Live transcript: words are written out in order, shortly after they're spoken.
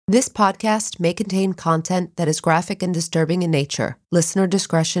This podcast may contain content that is graphic and disturbing in nature. Listener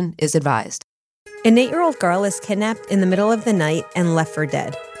discretion is advised. An 8-year-old girl is kidnapped in the middle of the night and left for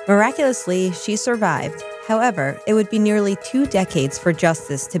dead. Miraculously, she survived. However, it would be nearly 2 decades for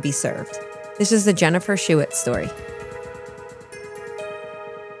justice to be served. This is the Jennifer Schuett story.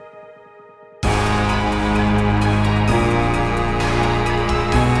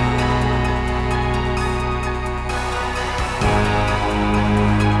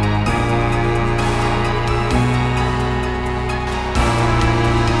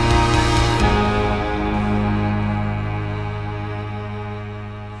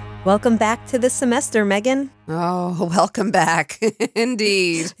 Welcome back to the semester, Megan. Oh, welcome back.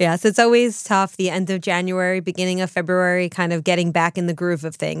 Indeed. Yes, it's always tough, the end of January, beginning of February, kind of getting back in the groove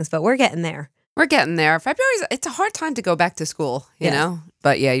of things, but we're getting there. We're getting there. February's, it's a hard time to go back to school, you know?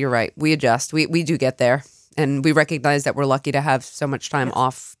 But yeah, you're right. We adjust. We do get there. And we recognize that we're lucky to have so much time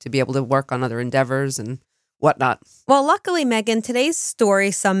off to be able to work on other endeavors and whatnot. Well, luckily, Megan, today's story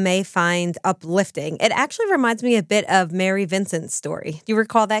some may find uplifting. It actually reminds me a bit of Mary Vincent's story. Do you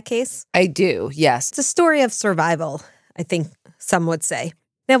recall that case? I do, yes. It's a story of survival, I think some would say.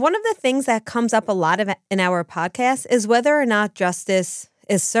 Now, one of the things that comes up a lot in our podcast is whether or not justice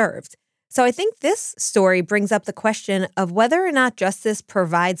is served. So I think this story brings up the question of whether or not justice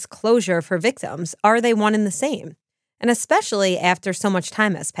provides closure for victims. Are they one and the same? And especially after so much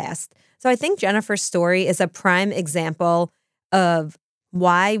time has passed. So I think Jennifer's story is a prime example of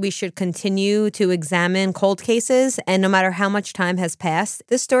why we should continue to examine cold cases. And no matter how much time has passed,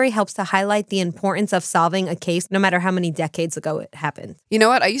 this story helps to highlight the importance of solving a case, no matter how many decades ago it happened. You know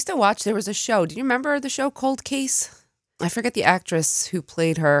what? I used to watch, there was a show. Do you remember the show Cold Case? I forget the actress who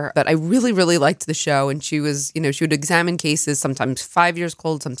played her, but I really, really liked the show. And she was, she would examine cases, sometimes 5 years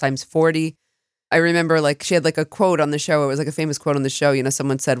cold, sometimes 40. I remember she had a quote on the show. It was a famous quote on the show.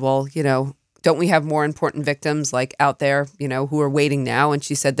 Someone said, well, don't we have more important victims out there, who are waiting now? And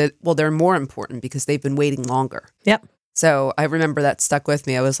she said that, well, they're more important because they've been waiting longer. Yep. So I remember that stuck with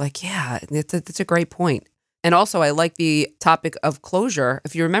me. I was like, yeah, that's a great point. And also I like the topic of closure.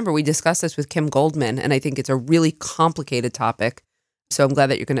 If you remember, we discussed this with Kim Goldman, and I think it's a really complicated topic. So I'm glad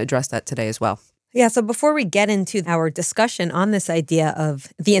that you're going to address that today as well. Yeah, so before we get into our discussion on this idea of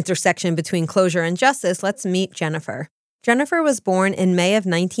the intersection between closure and justice, let's meet Jennifer. Jennifer was born in May of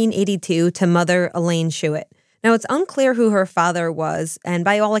 1982 to mother Elaine Schuett. Now, it's unclear who her father was, and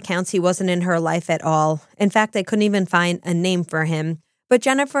by all accounts, he wasn't in her life at all. In fact, I couldn't even find a name for him. But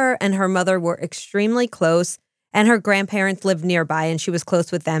Jennifer and her mother were extremely close, and her grandparents lived nearby, and she was close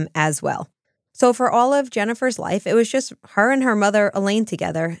with them as well. So for all of Jennifer's life, it was just her and her mother, Elaine,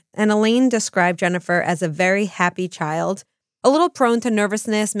 together. And Elaine described Jennifer as a very happy child, a little prone to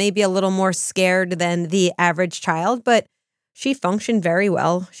nervousness, maybe a little more scared than the average child, but she functioned very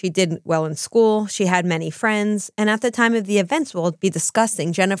well. She did well in school. She had many friends. And at the time of the events we'll be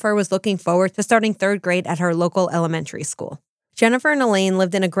discussing, Jennifer was looking forward to starting 3rd grade at her local elementary school. Jennifer and Elaine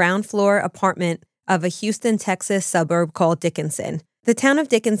lived in a ground floor apartment of a Houston, Texas suburb called Dickinson. The town of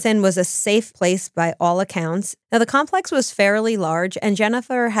Dickinson was a safe place by all accounts. Now, the complex was fairly large, and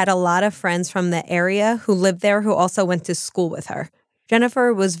Jennifer had a lot of friends from the area who lived there who also went to school with her.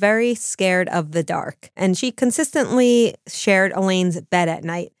 Jennifer was very scared of the dark, and she consistently shared Elaine's bed at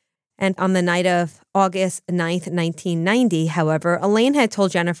night. And on the night of August 9th, 1990, however, Elaine had told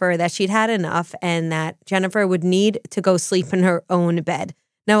Jennifer that she'd had enough and that Jennifer would need to go sleep in her own bed.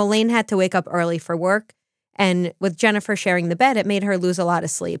 Now, Elaine had to wake up early for work. And with Jennifer sharing the bed, it made her lose a lot of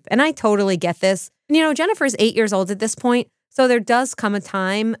sleep. And I totally get this. Jennifer's 8 years old at this point. So there does come a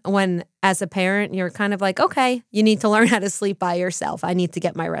time when, as a parent, you're kind of like, okay, you need to learn how to sleep by yourself. I need to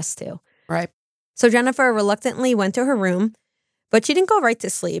get my rest too. Right. So Jennifer reluctantly went to her room, but she didn't go right to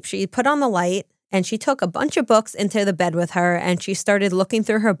sleep. She put on the light and she took a bunch of books into the bed with her and she started looking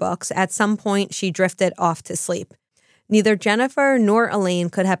through her books. At some point, she drifted off to sleep. Neither Jennifer nor Elaine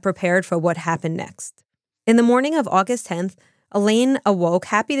could have prepared for what happened next. In the morning of August 10th, Elaine awoke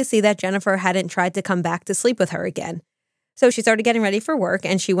happy to see that Jennifer hadn't tried to come back to sleep with her again. So she started getting ready for work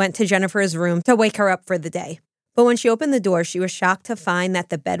and she went to Jennifer's room to wake her up for the day. But when she opened the door, she was shocked to find that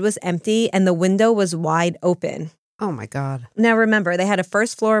the bed was empty and the window was wide open. Oh my God. Now remember, they had a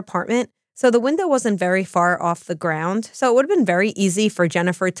 1st floor apartment, so the window wasn't very far off the ground. So it would have been very easy for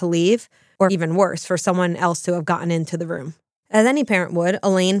Jennifer to leave, or even worse, for someone else to have gotten into the room. As any parent would,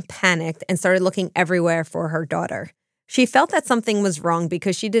 Elaine panicked and started looking everywhere for her daughter. She felt that something was wrong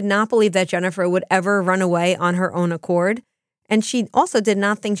because she did not believe that Jennifer would ever run away on her own accord. And she also did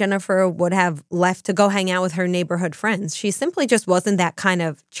not think Jennifer would have left to go hang out with her neighborhood friends. She simply just wasn't that kind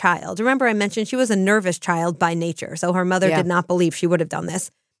of child. Remember, I mentioned she was a nervous child by nature, so her mother did not believe she would have done this.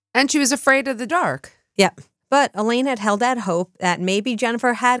 And she was afraid of the dark. Yeah. But Elaine had held out hope that maybe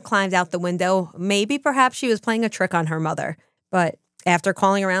Jennifer had climbed out the window. Maybe perhaps she was playing a trick on her mother. But after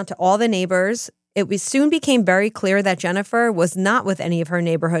calling around to all the neighbors, soon became very clear that Jennifer was not with any of her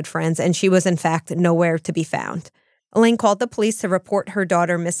neighborhood friends, and she was in fact nowhere to be found. Elaine called the police to report her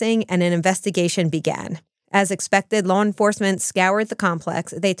daughter missing, and an investigation began. As expected, law enforcement scoured the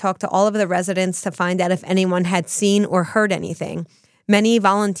complex. They talked to all of the residents to find out if anyone had seen or heard anything. Many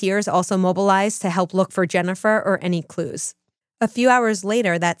volunteers also mobilized to help look for Jennifer or any clues. A few hours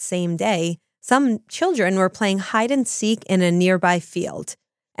later that same day, some children were playing hide and seek in a nearby field,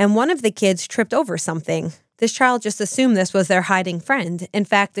 and one of the kids tripped over something. This child just assumed this was their hiding friend. In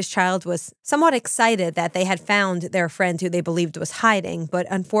fact, this child was somewhat excited that they had found their friend who they believed was hiding, but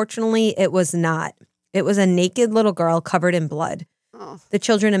unfortunately, it was not. It was a naked little girl covered in blood. The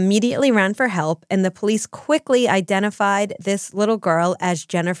children immediately ran for help, and the police quickly identified this little girl as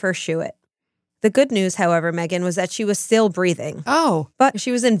Jennifer Schuett. The good news, however, Megan, was that she was still breathing. Oh. But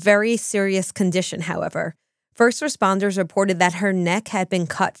she was in very serious condition, however. First responders reported that her neck had been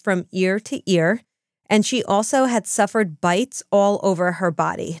cut from ear to ear, and she also had suffered bites all over her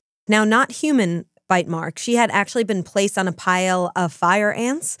body. Now, not human bite marks. She had actually been placed on a pile of fire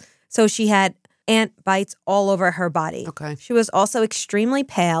ants, so she had ant bites all over her body. Okay. She was also extremely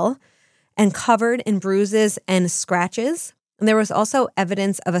pale and covered in bruises and scratches. And there was also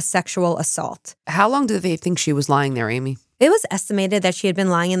evidence of a sexual assault. How long do they think she was lying there, Amy? It was estimated that she had been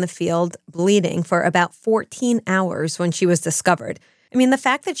lying in the field bleeding for about 14 hours when she was discovered. I mean, the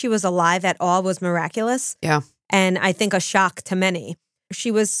fact that she was alive at all was miraculous. Yeah. And I think a shock to many.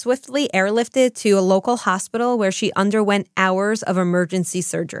 She was swiftly airlifted to a local hospital where she underwent hours of emergency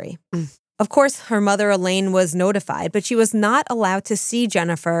surgery. Of course, her mother, Elaine, was notified, but she was not allowed to see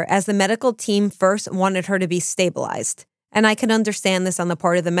Jennifer as the medical team first wanted her to be stabilized. And I can understand this on the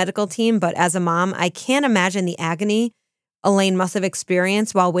part of the medical team, but as a mom, I can't imagine the agony Elaine must have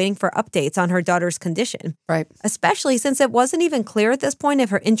experienced while waiting for updates on her daughter's condition. Right. Especially since it wasn't even clear at this point if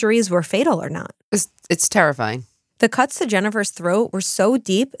her injuries were fatal or not. It's terrifying. The cuts to Jennifer's throat were so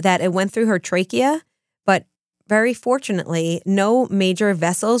deep that it went through her trachea, but very fortunately, no major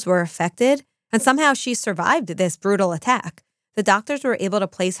vessels were affected, and somehow she survived this brutal attack. The doctors were able to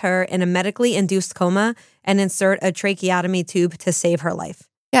place her in a medically induced coma and insert a tracheotomy tube to save her life.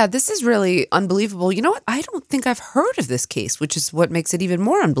 Yeah, this is really unbelievable. You know what? I don't think I've heard of this case, which is what makes it even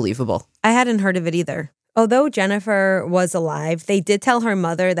more unbelievable. I hadn't heard of it either. Although Jennifer was alive, they did tell her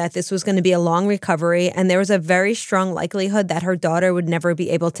mother that this was going to be a long recovery, and there was a very strong likelihood that her daughter would never be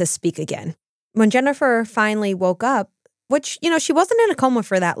able to speak again. When Jennifer finally woke up, which, she wasn't in a coma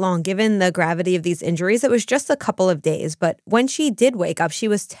for that long, given the gravity of these injuries. It was just a couple of days. But when she did wake up, she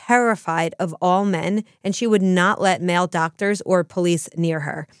was terrified of all men, and she would not let male doctors or police near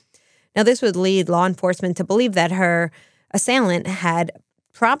her. Now, this would lead law enforcement to believe that her assailant had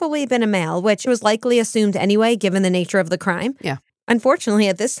probably been a male, which was likely assumed anyway, given the nature of the crime. Yeah. Unfortunately,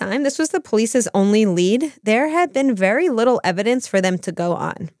 at this time, this was the police's only lead. There had been very little evidence for them to go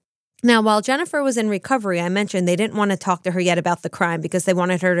on. Now, while Jennifer was in recovery, I mentioned they didn't want to talk to her yet about the crime because they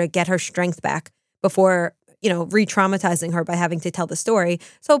wanted her to get her strength back before, re-traumatizing her by having to tell the story.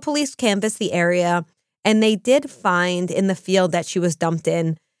 So police canvassed the area, and they did find in the field that she was dumped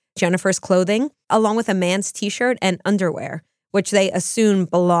in Jennifer's clothing, along with a man's T-shirt and underwear, which they assumed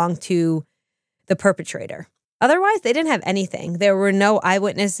belonged to the perpetrator. Otherwise, they didn't have anything. There were no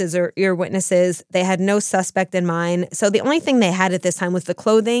eyewitnesses or ear witnesses. They had no suspect in mind. So the only thing they had at this time was the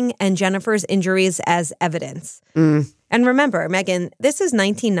clothing and Jennifer's injuries as evidence. And remember, Megan, this is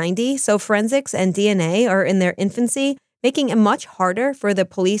 1990, so forensics and DNA are in their infancy, making it much harder for the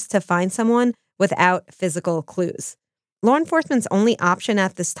police to find someone without physical clues. Law enforcement's only option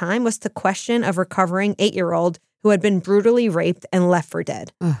at this time was to question a recovering 8-year-old who had been brutally raped and left for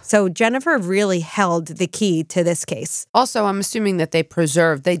dead. So Jennifer really held the key to this case. Also, I'm assuming that they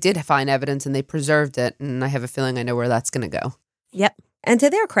did find evidence and they preserved it, and I have a feeling I know where that's going to go. Yep. And to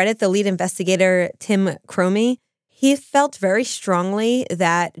their credit, the lead investigator, Tim Cromie, he felt very strongly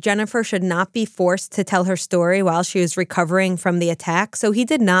that Jennifer should not be forced to tell her story while she was recovering from the attack. So he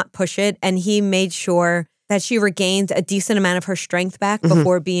did not push it, and he made sure that she regained a decent amount of her strength back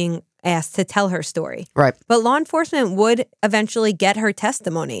before being asked to tell her story. Right. But law enforcement would eventually get her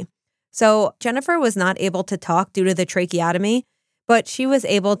testimony. So Jennifer was not able to talk due to the tracheotomy, but she was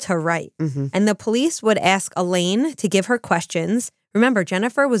able to write. And the police would ask Elaine to give her questions. Remember,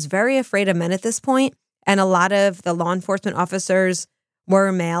 Jennifer was very afraid of men at this point, and a lot of the law enforcement officers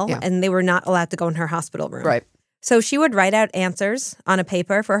were male, and they were not allowed to go in her hospital room. Right. So she would write out answers on a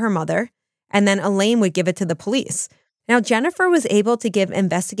paper for her mother, and then Elaine would give it to the police. Now, Jennifer was able to give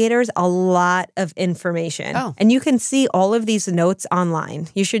investigators a lot of information. Oh. And you can see all of these notes online.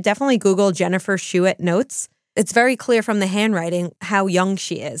 You should definitely Google Jennifer Schuett notes. It's very clear from the handwriting how young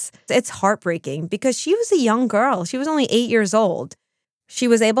she is. It's heartbreaking because she was a young girl. She was only 8 years old. She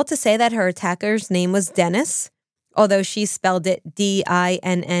was able to say that her attacker's name was Dennis, although she spelled it Dinnese.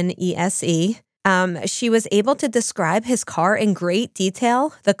 She was able to describe his car in great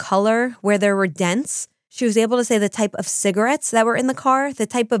detail, the color, where there were dents. She was able to say the type of cigarettes that were in the car, the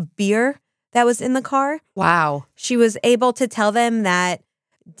type of beer that was in the car. Wow. She was able to tell them that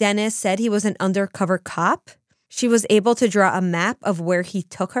Dennis said he was an undercover cop. She was able to draw a map of where he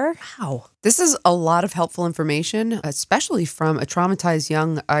took her. Wow. This is a lot of helpful information, especially from a traumatized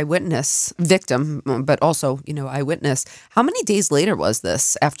young eyewitness victim, but also, eyewitness. How many days later was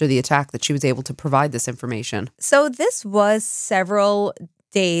this after the attack that she was able to provide this information? So this was several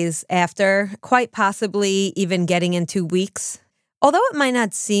days after, quite possibly even getting into weeks. Although it might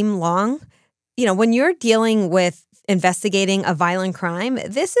not seem long, when you're dealing with investigating a violent crime,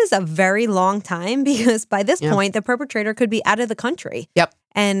 this is a very long time because by this point, the perpetrator could be out of the country. Yep.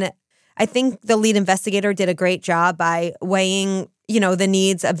 And I think the lead investigator did a great job by weighing, the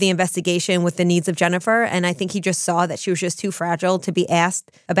needs of the investigation with the needs of Jennifer. And I think he just saw that she was just too fragile to be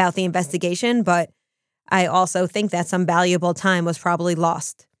asked about the investigation. But I also think that some valuable time was probably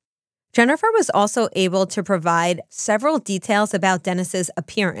lost. Jennifer was also able to provide several details about Dennis's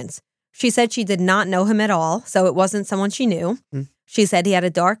appearance. She said she did not know him at all, so it wasn't someone she knew. She said he had a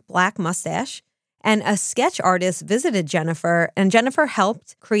dark black mustache. And a sketch artist visited Jennifer, and Jennifer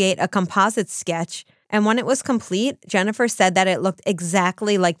helped create a composite sketch. And when it was complete, Jennifer said that it looked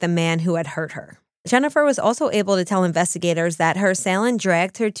exactly like the man who had hurt her. Jennifer was also able to tell investigators that her assailant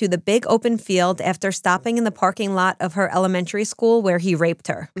dragged her to the big open field after stopping in the parking lot of her elementary school where he raped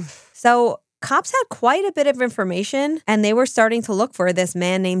her. So cops had quite a bit of information, and they were starting to look for this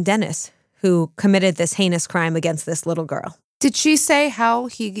man named Dennis, who committed this heinous crime against this little girl. Did she say how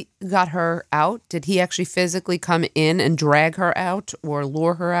he got her out? Did he actually physically come in and drag her out or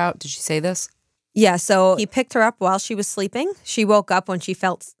lure her out? Did she say this? Yeah, so he picked her up while she was sleeping. She woke up when she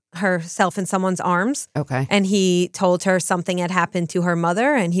felt herself in someone's arms. Okay. And he told her something had happened to her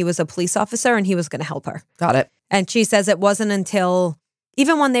mother, and he was a police officer, and he was going to help her. Got it. And she says it wasn't until,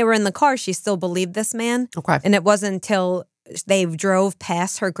 even when they were in the car, she still believed this man. Okay. And it wasn't until they drove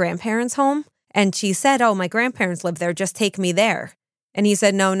past her grandparents' home, and she said, "Oh, my grandparents live there. Just take me there." And he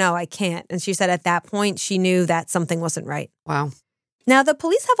said, No, I can't. And she said at that point, she knew that something wasn't right. Wow. Now, the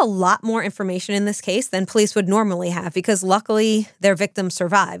police have a lot more information in this case than police would normally have because luckily their victim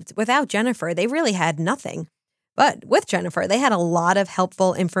survived. Without Jennifer, they really had nothing. But with Jennifer, they had a lot of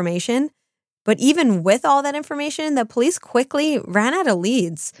helpful information. But even with all that information, the police quickly ran out of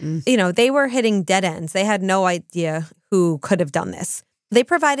leads. They were hitting dead ends. They had no idea who could have done this. They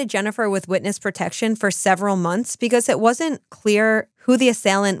provided Jennifer with witness protection for several months because it wasn't clear who the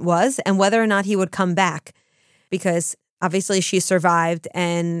assailant was and whether or not he would come back. Because obviously she survived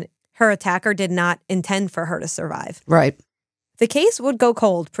and her attacker did not intend for her to survive. Right. The case would go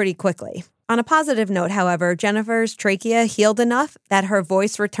cold pretty quickly. On a positive note, however, Jennifer's trachea healed enough that her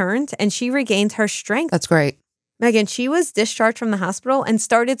voice returned and she regained her strength. That's great. Megan, she was discharged from the hospital and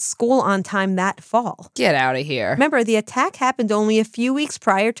started school on time that fall. Get out of here. Remember, the attack happened only a few weeks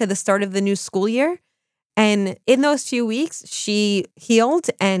prior to the start of the new school year. And in those few weeks, she healed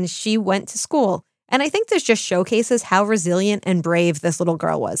and she went to school. And I think this just showcases how resilient and brave this little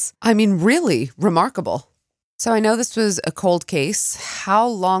girl was. I mean, really remarkable. So I know this was a cold case. How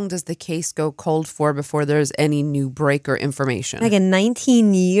long does the case go cold for before there's any new break or information? Megan,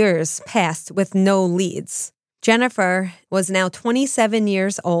 19 years passed with no leads. Jennifer was now 27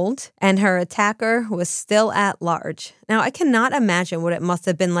 years old, and her attacker was still at large. Now, I cannot imagine what it must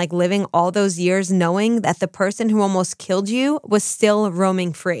have been like living all those years knowing that the person who almost killed you was still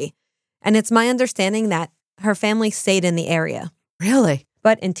roaming free. And it's my understanding that her family stayed in the area. Really?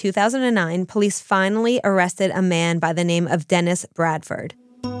 But in 2009, police finally arrested a man by the name of Dennis Bradford.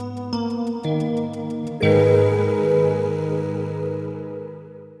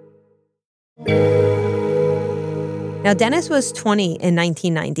 Now, Dennis was 20 in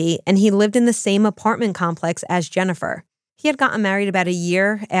 1990, and he lived in the same apartment complex as Jennifer. He had gotten married about a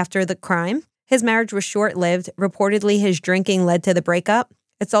year after the crime. His marriage was short-lived. Reportedly, his drinking led to the breakup.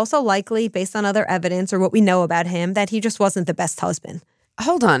 It's also likely, based on other evidence or what we know about him, that he just wasn't the best husband.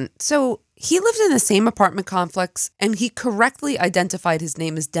 Hold on. So he lived in the same apartment complex, and he correctly identified his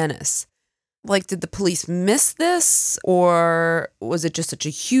name as Dennis. Like, did the police miss this, or was it just such a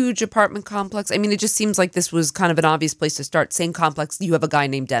huge apartment complex? I mean, it just seems like this was kind of an obvious place to start. Same complex, you have a guy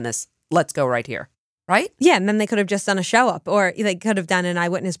named Dennis. Let's go right here. right? Yeah, and then they could have just done a show up, or they could have done an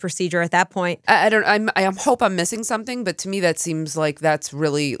eyewitness procedure at that point. I don't. I hope I'm missing something, but to me that seems like that's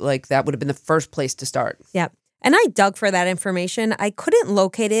really like that would have been the first place to start. Yep. And I dug for that information. I couldn't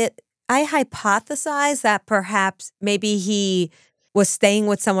locate it. I hypothesized that perhaps maybe he was staying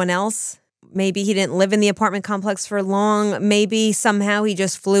with someone else. Maybe he didn't live in the apartment complex for long. Maybe somehow he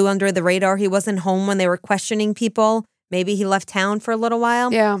just flew under the radar. He wasn't home when they were questioning people. Maybe he left town for a little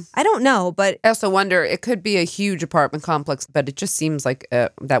while. Yeah. I don't know, but I also wonder, it could be a huge apartment complex, but it just seems like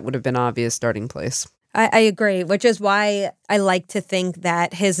that would have been an obvious starting place. I agree, which is why I like to think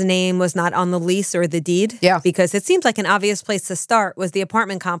that his name was not on the lease or the deed. Yeah. Because it seems like an obvious place to start was the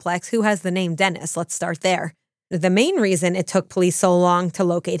apartment complex. Who has the name Dennis? Let's start there. The main reason it took police so long to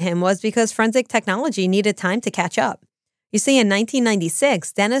locate him was because forensic technology needed time to catch up. You see, in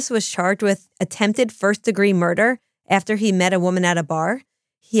 1996, Dennis was charged with attempted first-degree murder after he met a woman at a bar.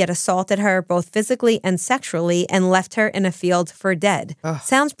 He had assaulted her both physically and sexually and left her in a field for dead. Ugh.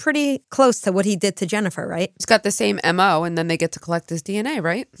 Sounds pretty close to what he did to Jennifer, right? He's got the same MO, and then they get to collect his DNA,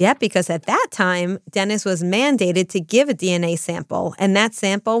 right? Yeah, because at that time, Dennis was mandated to give a DNA sample, and that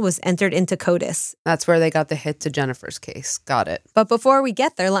sample was entered into CODIS. That's where they got the hit to Jennifer's case. Got it. But before we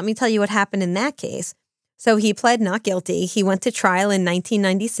get there, let me tell you what happened in that case. So he pled not guilty. He went to trial in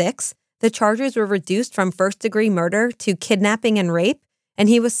 1996. The charges were reduced from first-degree murder to kidnapping and rape, and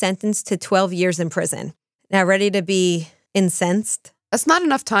he was sentenced to 12 years in prison. Now, ready to be incensed? That's not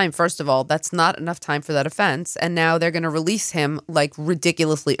enough time, first of all. That's not enough time for that offense. And now they're going to release him like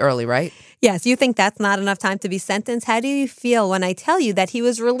ridiculously early, right? Yes, you think that's not enough time to be sentenced? How do you feel when I tell you that he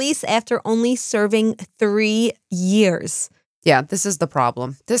was released after only serving 3 years? Yeah, this is the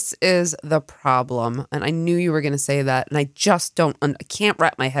problem. This is the problem. And I knew you were going to say that. And I just I can't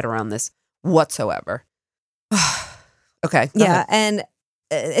wrap my head around this whatsoever. Okay. Go Yeah, ahead. and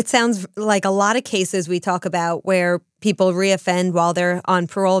it sounds like a lot of cases we talk about where people reoffend while they're on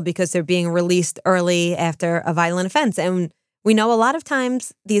parole because they're being released early after a violent offense. And we know a lot of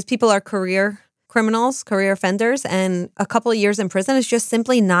times these people are career criminals, career offenders, and a couple of years in prison is just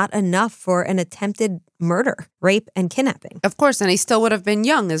simply not enough for an attempted murder, rape, and kidnapping. Of course. And he still would have been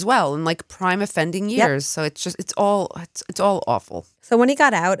young as well in like prime offending years. So it's all awful. So when he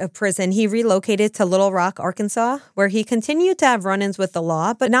got out of prison, he relocated to Little Rock, Arkansas, where he continued to have run-ins with the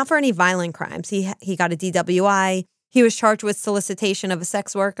law, but not for any violent crimes. He got a DWI. He was charged with solicitation of a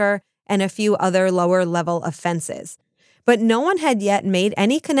sex worker and a few other lower-level offenses. But no one had yet made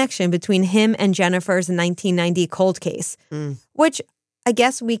any connection between him and Jennifer's 1990 cold case, which I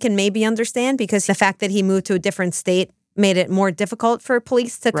guess we can maybe understand because the fact that he moved to a different state made it more difficult for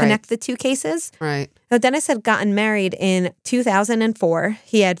police to connect the two cases. Right. Now, Dennis had gotten married in 2004.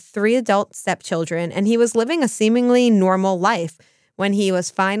 He had 3 adult stepchildren, and he was living a seemingly normal life when he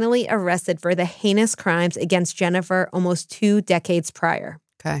was finally arrested for the heinous crimes against Jennifer almost 2 decades prior.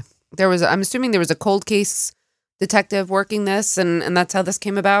 Okay. I'm assuming there was a cold case detective working this, and that's how this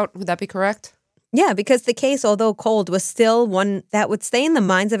came about. Would that be correct? Yeah, because the case, although cold, was still one that would stay in the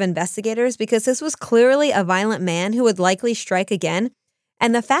minds of investigators because this was clearly a violent man who would likely strike again.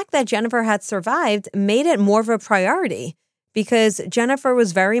 And the fact that Jennifer had survived made it more of a priority because Jennifer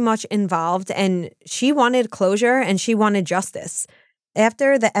was very much involved and she wanted closure and she wanted justice.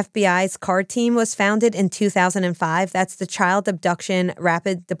 After the FBI's CARD team was founded in 2005, that's the Child Abduction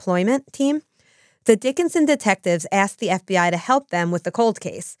Rapid Deployment Team, the Dickinson detectives asked the FBI to help them with the cold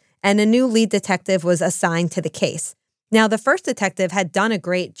case, and a new lead detective was assigned to the case. Now, the first detective had done a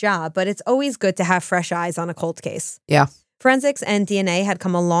great job, but it's always good to have fresh eyes on a cold case. Yeah. Forensics and DNA had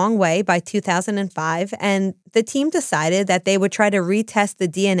come a long way by 2005, and the team decided that they would try to retest the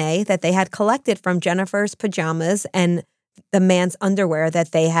DNA that they had collected from Jennifer's pajamas and the man's underwear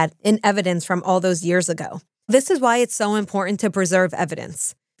that they had in evidence from all those years ago. This is why it's so important to preserve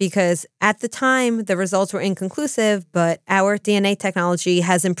evidence. Because at the time, the results were inconclusive, but our DNA technology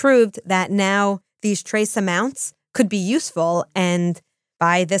has improved that now these trace amounts could be useful. And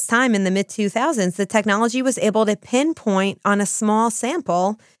by this time in the mid-2000s, the technology was able to pinpoint on a small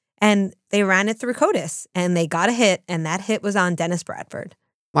sample, and they ran it through CODIS, and they got a hit, and that hit was on Dennis Bradford.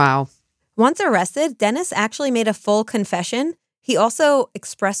 Wow. Once arrested, Dennis actually made a full confession. He also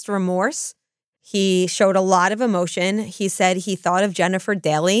expressed remorse. He showed a lot of emotion. He said he thought of Jennifer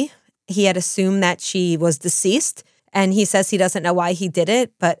daily. He had assumed that she was deceased, and he says he doesn't know why he did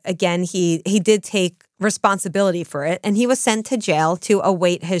it. But again, he did take responsibility for it, and he was sent to jail to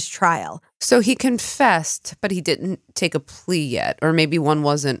await his trial. So he confessed, but he didn't take a plea yet, or maybe one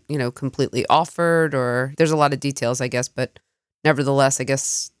wasn't, completely offered, or there's a lot of details, I guess. But nevertheless, I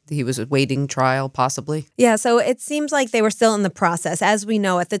guess he was awaiting trial, possibly. Yeah, so it seems like they were still in the process. As we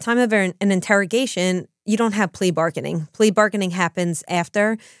know, at the time of an interrogation, you don't have plea bargaining. Plea bargaining happens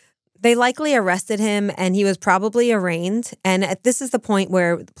after. They likely arrested him, and he was probably arraigned. And this is the point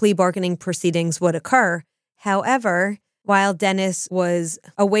where plea bargaining proceedings would occur. However, while Dennis was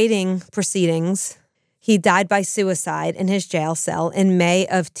awaiting proceedings, he died by suicide in his jail cell in May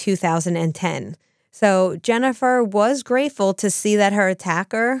of 2010. So Jennifer was grateful to see that her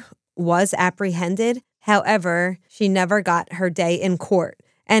attacker was apprehended. However, she never got her day in court.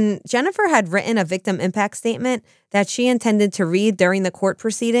 And Jennifer had written a victim impact statement that she intended to read during the court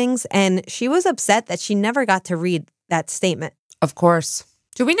proceedings, and she was upset that she never got to read that statement. Of course.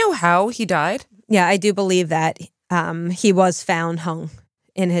 Do we know how he died? Yeah, I do believe that he was found hung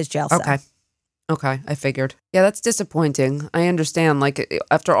in his jail cell. Okay, I figured. Yeah, that's disappointing. I understand. Like,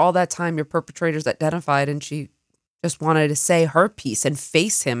 after all that time, your perpetrator's identified, and she just wanted to say her piece and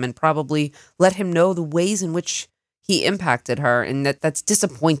face him and probably let him know the ways in which he impacted her, and that's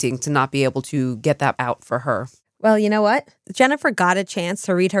disappointing to not be able to get that out for her. Well, you know what? Jennifer got a chance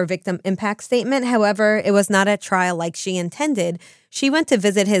to read her victim impact statement. However, it was not at trial like she intended. She went to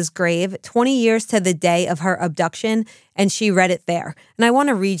visit his grave 20 years to the day of her abduction, and she read it there. And I want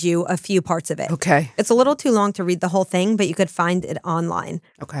to read you a few parts of it. Okay. It's a little too long to read the whole thing, but you could find it online.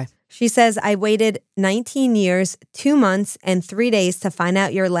 Okay. She says, I waited 19 years, 2 months, and 3 days to find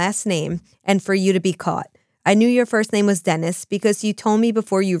out your last name and for you to be caught. I knew your first name was Dennis because you told me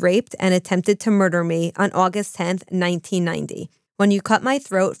before you raped and attempted to murder me on August 10th, 1990. When you cut my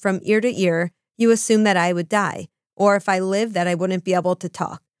throat from ear to ear, you assumed that I would die, or if I lived that I wouldn't be able to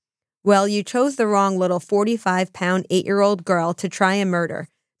talk. Well, you chose the wrong little 45-pound 8-year-old girl to try and murder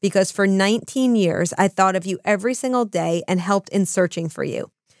because for 19 years I thought of you every single day and helped in searching for you.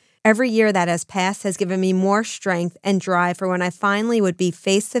 Every year that has passed has given me more strength and drive for when I finally would be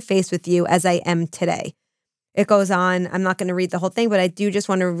face to face with you as I am today. It goes on. I'm not going to read the whole thing, but I do just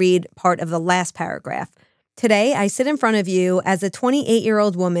want to read part of the last paragraph. Today, I sit in front of you as a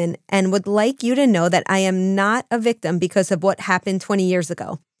 28-year-old woman and would like you to know that I am not a victim because of what happened 20 years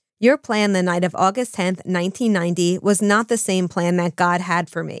ago. Your plan the night of August 10th, 1990 was not the same plan that God had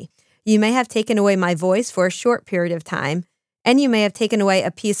for me. You may have taken away my voice for a short period of time, and you may have taken away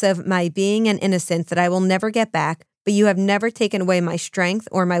a piece of my being and innocence that I will never get back, but you have never taken away my strength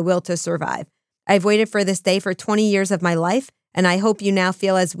or my will to survive. I've waited for this day for 20 years of my life, and I hope you now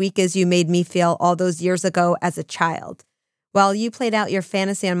feel as weak as you made me feel all those years ago as a child. While you played out your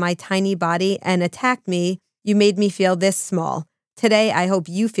fantasy on my tiny body and attacked me, you made me feel this small. Today, I hope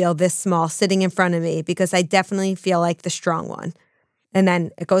you feel this small sitting in front of me because I definitely feel like the strong one. And then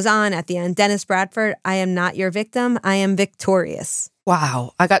it goes on at the end, Dennis Bradford, I am not your victim. I am victorious.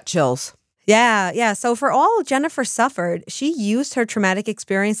 Wow, I got chills. Yeah. So for all Jennifer suffered, she used her traumatic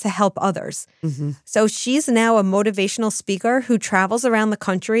experience to help others. Mm-hmm. So she's now a motivational speaker who travels around the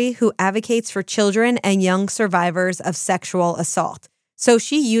country, who advocates for children and young survivors of sexual assault. So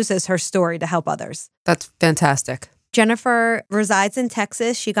she uses her story to help others. That's fantastic. Jennifer resides in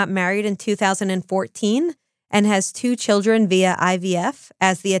Texas. She got married in 2014 and has 2 children via IVF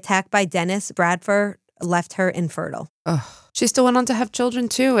as the attack by Dennis Bradford left her infertile. Oh, she still went on to have children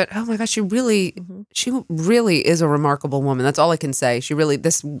too. Oh my gosh, she really is a remarkable woman. That's all I can say.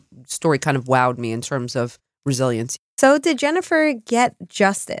 This story kind of wowed me in terms of resilience. So did Jennifer get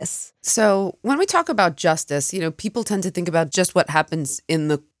justice? So when we talk about justice, people tend to think about just what happens in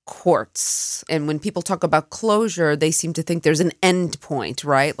the courts. And when people talk about closure, they seem to think there's an end point,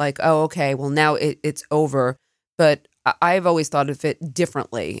 right? Like, oh, okay, well now it's over. But I've always thought of it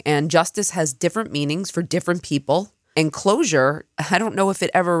differently. And justice has different meanings for different people. And closure, I don't know if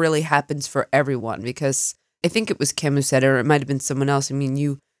it ever really happens for everyone, because I think it was Kim who said it, or it might have been someone else. I mean,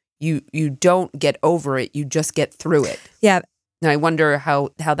 you don't get over it, you just get through it. Yeah. And I wonder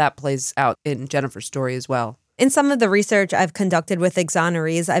how that plays out in Jennifer's story as well. In some of the research I've conducted with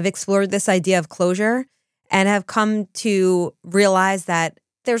exonerees, I've explored this idea of closure and have come to realize that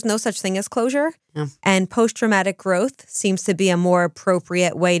there's no such thing as closure. Yeah. And post-traumatic growth seems to be a more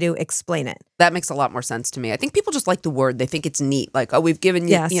appropriate way to explain it. That makes a lot more sense to me. I think people just like the word. They think it's neat. Like, oh, we've given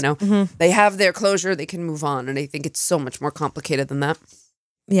you, Yes. They have their closure, they can move on. And I think it's so much more complicated than that.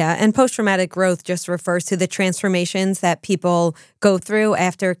 Yeah, and post-traumatic growth just refers to the transformations that people go through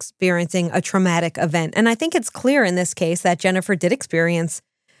after experiencing a traumatic event. And I think it's clear in this case that Jennifer did experience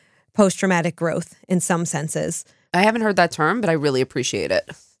post-traumatic growth in some senses. I haven't heard that term, but I really appreciate it.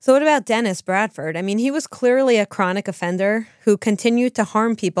 So what about Dennis Bradford? I mean, he was clearly a chronic offender who continued to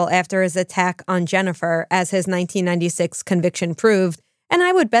harm people after his attack on Jennifer, as his 1996 conviction proved. And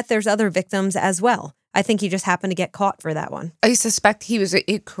I would bet there's other victims as well. I think he just happened to get caught for that one. I suspect he was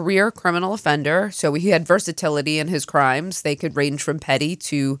a career criminal offender, so he had versatility in his crimes. They could range from petty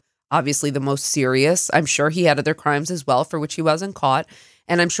to obviously the most serious. I'm sure he had other crimes as well for which he wasn't caught.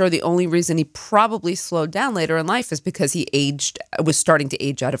 And I'm sure the only reason he probably slowed down later in life is because he was starting to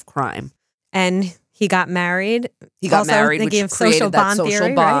age out of crime. And he got married. He got also, married, which created that social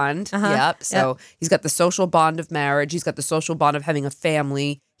theory, bond. Right? Yep. So he's got the social bond of marriage. He's got the social bond of having a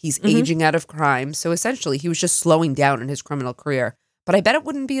family. He's aging out of crime. So essentially, he was just slowing down in his criminal career. But I bet it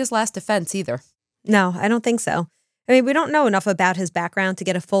wouldn't be his last offense either. No, I don't think so. I mean, we don't know enough about his background to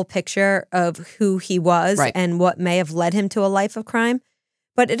get a full picture of who he was and what may have led him to a life of crime.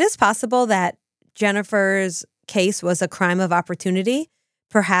 But it is possible that Jennifer's case was a crime of opportunity.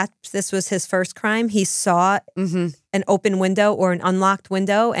 Perhaps this was his first crime. He saw an open window or an unlocked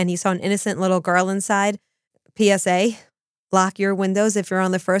window, and he saw an innocent little girl inside. PSA, lock your windows if you're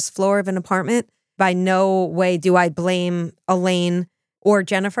on the first floor of an apartment. By no way do I blame Elaine or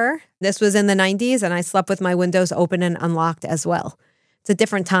Jennifer. This was in the 90s, and I slept with my windows open and unlocked as well. It's a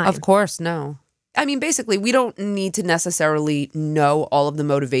different time. Of course, no. I mean, basically, we don't need to necessarily know all of the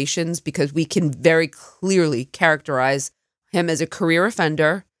motivations because we can very clearly characterize him as a career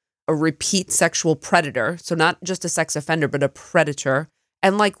offender, a repeat sexual predator, so not just a sex offender, but a predator,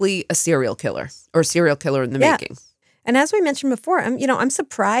 and likely a serial killer or a serial killer in the making. And as we mentioned before, I'm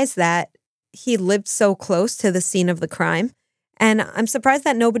surprised that he lived so close to the scene of the crime. And I'm surprised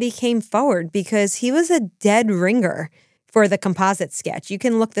that nobody came forward because he was a dead ringer for the composite sketch. You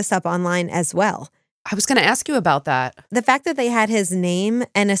can look this up online as well. I was going to ask you about that. The fact that they had his name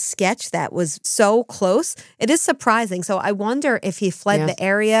and a sketch that was so close, it is surprising. So I wonder if he fled the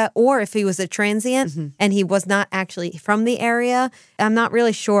area or if he was a transient and he was not actually from the area. I'm not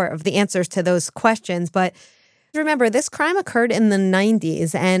really sure of the answers to those questions, but remember, this crime occurred in the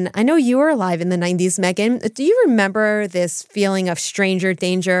 90s, and I know you were alive in the 90s, Megan. Do you remember this feeling of stranger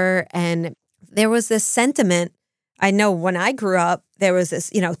danger? And there was this sentiment. I know when I grew up, there was this,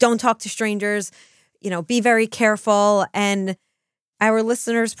 don't talk to strangers, be very careful. And our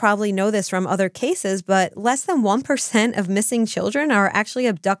listeners probably know this from other cases, but less than 1% of missing children are actually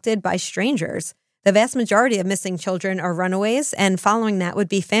abducted by strangers. The vast majority of missing children are runaways, and following that would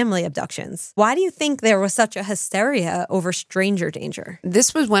be family abductions. Why do you think there was such a hysteria over stranger danger?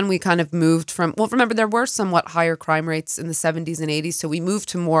 This was when we kind of moved from, remember, there were somewhat higher crime rates in the 70s and 80s, so we moved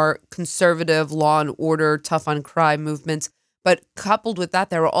to more conservative law and order, tough on crime movements. But coupled with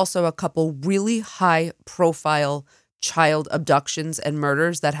that, there were also a couple really high-profile child abductions and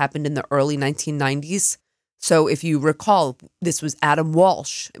murders that happened in the early 1990s. So if you recall, this was Adam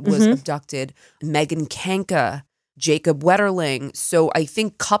Walsh was abducted, Megan Kanka, Jacob Wetterling. So I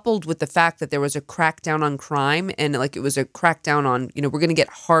think coupled with the fact that there was a crackdown on crime and like it was a crackdown on, we're going to get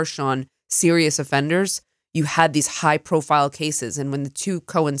harsh on serious offenders, you had these high-profile cases. And when the two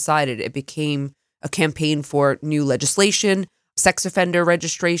coincided, it became a campaign for new legislation, sex offender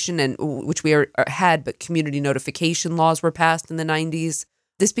registration, and which we had, but community notification laws were passed in the 90s.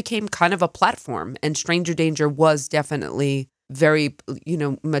 This became kind of a platform, and stranger danger was definitely very,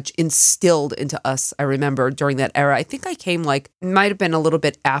 much instilled into us. I remember during that era. I think I came might have been a little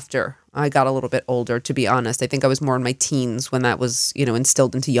bit after I got a little bit older, to be honest. I think I was more in my teens when that was,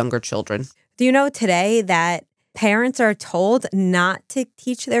 instilled into younger children. Do you know today that parents are told not to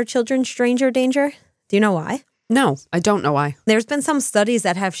teach their children stranger danger? Do you know why? No, I don't know why. There's been some studies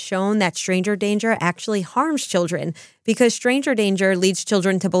that have shown that stranger danger actually harms children because stranger danger leads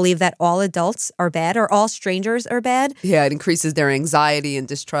children to believe that all adults are bad or all strangers are bad. Yeah, it increases their anxiety and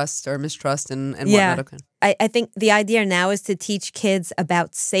distrust or mistrust and whatnot. Okay. I think the idea now is to teach kids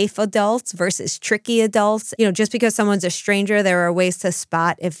about safe adults versus tricky adults. Just because someone's a stranger, there are ways to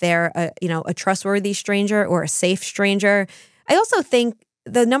spot if they're a trustworthy stranger or a safe stranger. I also think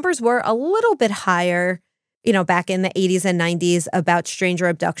the numbers were a little bit higher back in the 80s and 90s about stranger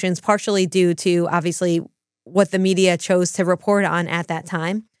abductions, partially due to, obviously, what the media chose to report on at that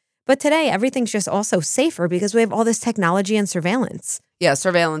time. But today, everything's just also safer because we have all this technology and surveillance. Yeah,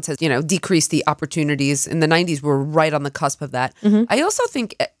 surveillance has, decreased the opportunities. In the 90s, we're right on the cusp of that. I also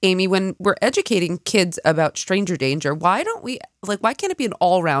think, Amy, when we're educating kids about stranger danger, why can't it be an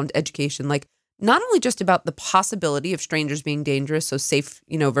all-round education? Not only just about the possibility of strangers being dangerous, so safe,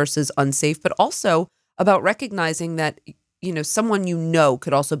 versus unsafe, but also about recognizing that, someone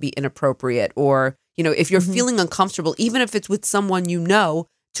could also be inappropriate or, if you're feeling uncomfortable, even if it's with someone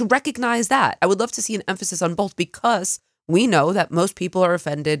to recognize that. I would love to see an emphasis on both because we know that most people are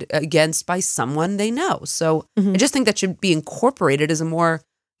offended against by someone they know. So I just think that should be incorporated as a more,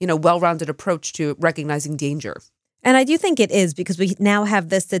 well-rounded approach to recognizing danger. And I do think it is because we now have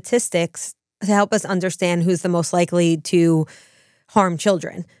the statistics to help us understand who's the most likely to harm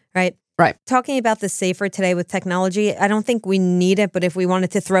children, right? Right. Talking about this safer today with technology, I don't think we need it, but if we wanted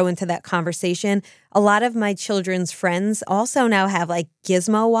to throw into that conversation, a lot of my children's friends also now have like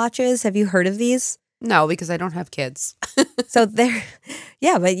gizmo watches. Have you heard of these? No, because I don't have kids. So they're,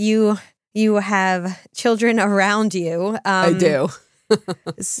 yeah, but you have children around you. I do.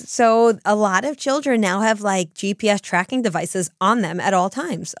 So a lot of children now have like GPS tracking devices on them at all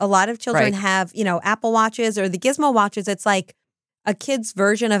times. A lot of children Right. have, Apple Watches or the Gizmo watches. It's like a kid's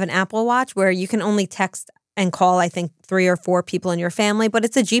version of an Apple Watch where you can only text and call, I think, 3 or 4 people in your family, but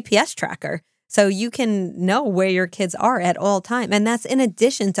it's a GPS tracker. So you can know where your kids are at all time. And that's in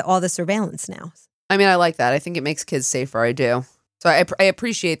addition to all the surveillance now. I mean, I like that. I think it makes kids safer. I do. So I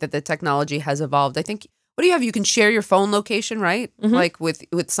appreciate that the technology has evolved. I think, what do you have? You can share your phone location, right? Mhm. Like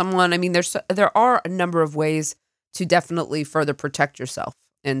with someone. I mean, there are a number of ways to definitely further protect yourself.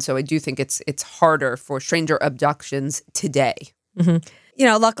 And so I do think it's harder for stranger abductions today.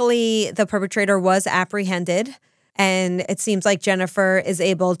 Luckily, the perpetrator was apprehended. And it seems like Jennifer is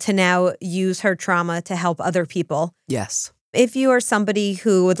able to now use her trauma to help other people. Yes. If you are somebody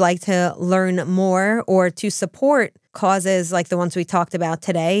who would like to learn more or to support causes like the ones we talked about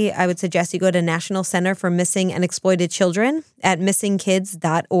today, I would suggest you go to National Center for Missing and Exploited Children at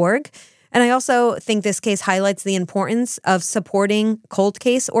missingkids.org. And I also think this case highlights the importance of supporting cold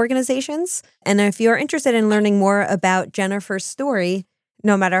case organizations. And if you're interested in learning more about Jennifer's story,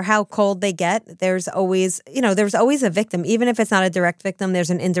 no matter how cold they get, there's always a victim. Even if it's not a direct victim,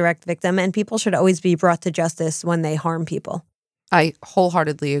 there's an indirect victim, and people should always be brought to justice when they harm people. I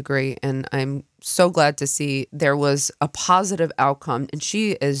wholeheartedly agree. And I'm so glad to see there was a positive outcome. And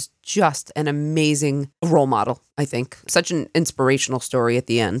she is just an amazing role model, I think. Such an inspirational story at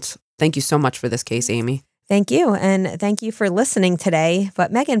the end. Thank you so much for this case, Amy. Thank you. And thank you for listening today.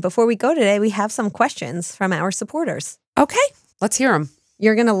 But Megan, before we go today, we have some questions from our supporters. Okay, let's hear them.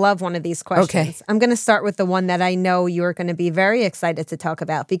 You're going to love one of these questions. Okay. I'm going to start with the one that I know you're going to be very excited to talk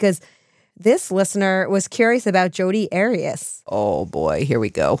about because this listener was curious about Jodi Arias. Oh boy, here we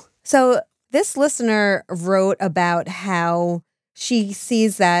go. So this listener wrote about how she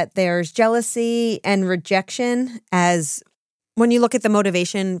sees that there's jealousy and rejection as when you look at the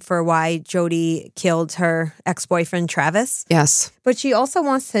motivation for why Jodi killed her ex-boyfriend, Travis. Yes. But she also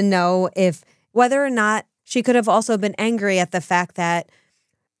wants to know if whether or not she could have also been angry at the fact that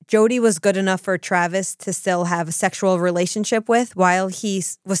Jodi was good enough for Travis to still have a sexual relationship with while he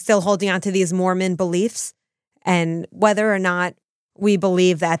was still holding on to these Mormon beliefs, and whether or not we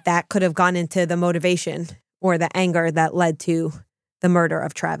believe that that could have gone into the motivation or the anger that led to the murder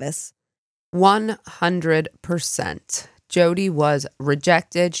of Travis. 100%. Jodi was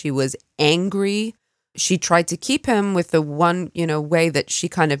rejected. She was angry. She tried to keep him with the one, way that she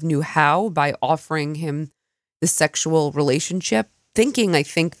kind of knew how, by offering him the sexual relationship, thinking, I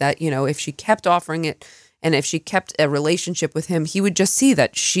think, that, if she kept offering it and if she kept a relationship with him, he would just see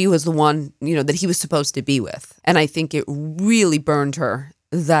that she was the one, that he was supposed to be with. And I think it really burned her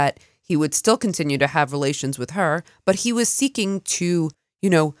that he would still continue to have relations with her, but he was seeking to,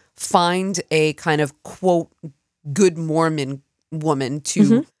 find a kind of, quote, good Mormon woman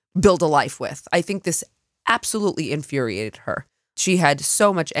to build a life with. I think this absolutely infuriated her. She had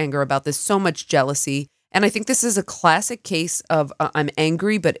so much anger about this, so much jealousy. And I think this is a classic case of I'm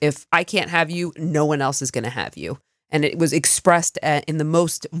angry, but if I can't have you, no one else is going to have you. And it was expressed in the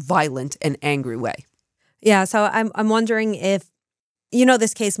most violent and angry way. Yeah, so I'm wondering if you know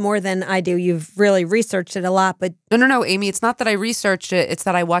this case more than I do. You've really researched it a lot, but No, Amy. It's not that I researched it. It's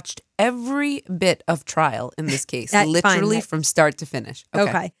that I watched every bit of trial in this case, literally from start to finish.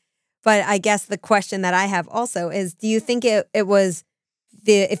 Okay. But I guess the question that I have also is, do you think it was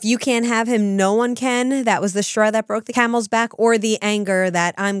if you can't have him, no one can? That was the straw that broke the camel's back, or the anger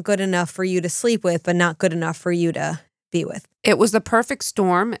that I'm good enough for you to sleep with, but not good enough for you to be with? It was the perfect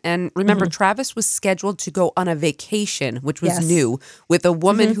storm. And remember, Travis was scheduled to go on a vacation, which was new, with a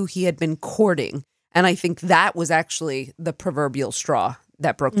woman who he had been courting. And I think that was actually the proverbial straw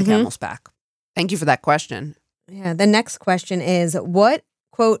that broke the camel's back. Thank you for that question. Yeah. The next question is, what,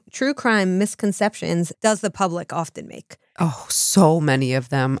 quote, true crime misconceptions does the public often make? Oh, so many of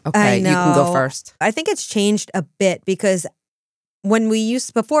them. Okay, you can go first. I think it's changed a bit because when we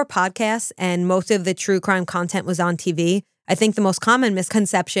used before podcasts and most of the true crime content was on TV, I think the most common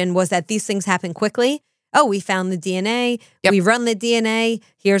misconception was that these things happen quickly. Oh, we found the DNA. We run the DNA.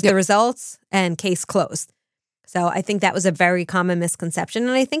 Here's the results, and case closed. So I think that was a very common misconception.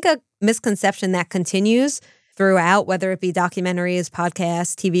 And I think a misconception that continues throughout, whether it be documentaries,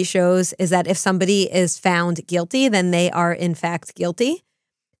 podcasts, TV shows, is that if somebody is found guilty, then they are in fact guilty.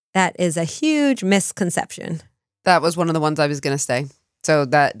 That is a huge misconception. That was one of the ones I was going to say. So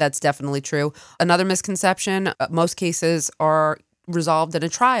that's definitely true. Another misconception, most cases are resolved in a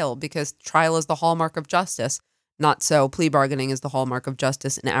trial because trial is the hallmark of justice. Not so. Plea bargaining is the hallmark of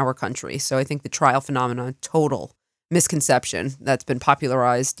justice in our country. So I think the trial phenomenon, total misconception that's been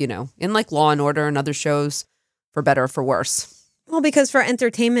popularized, in like Law and Order and other shows, for better or for worse. Well, because for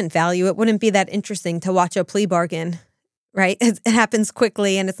entertainment value, it wouldn't be that interesting to watch a plea bargain, right? It happens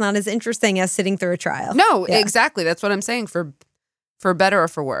quickly and it's not as interesting as sitting through a trial. No, exactly. That's what I'm saying. For better or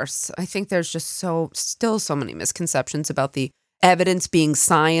for worse. I think there's just still so many misconceptions about the evidence being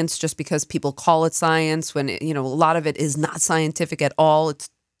science just because people call it science when, a lot of it is not scientific at all. It's,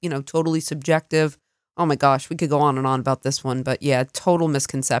 totally subjective. Oh my gosh, we could go on and on about this one. But yeah, total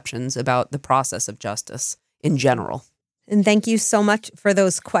misconceptions about the process of justice in general. And thank you so much for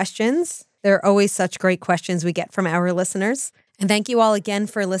those questions. They're always such great questions we get from our listeners. And thank you all again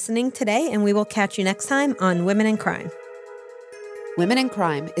for listening today. And we will catch you next time on Women in Crime. Women in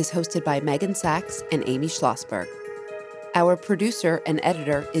Crime is hosted by Megan Sachs and Amy Schlossberg. Our producer and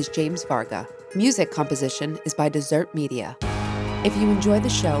editor is James Varga. Music composition is by Desert Media. If you enjoy the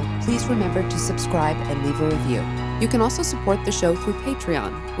show, please remember to subscribe and leave a review. You can also support the show through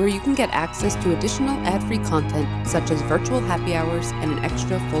Patreon, where you can get access to additional ad-free content such as virtual happy hours and an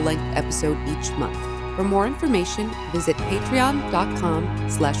extra full-length episode each month. For more information, visit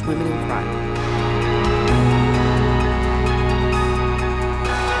patreon.com/womenincrime.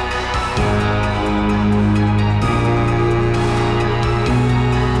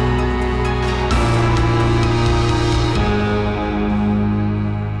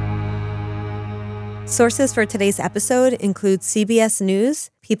 Sources for today's episode include CBS News,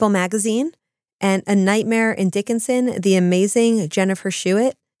 People Magazine, and A Nightmare in Dickinson, The Amazing Jennifer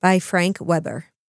Shuett by Frank Weber.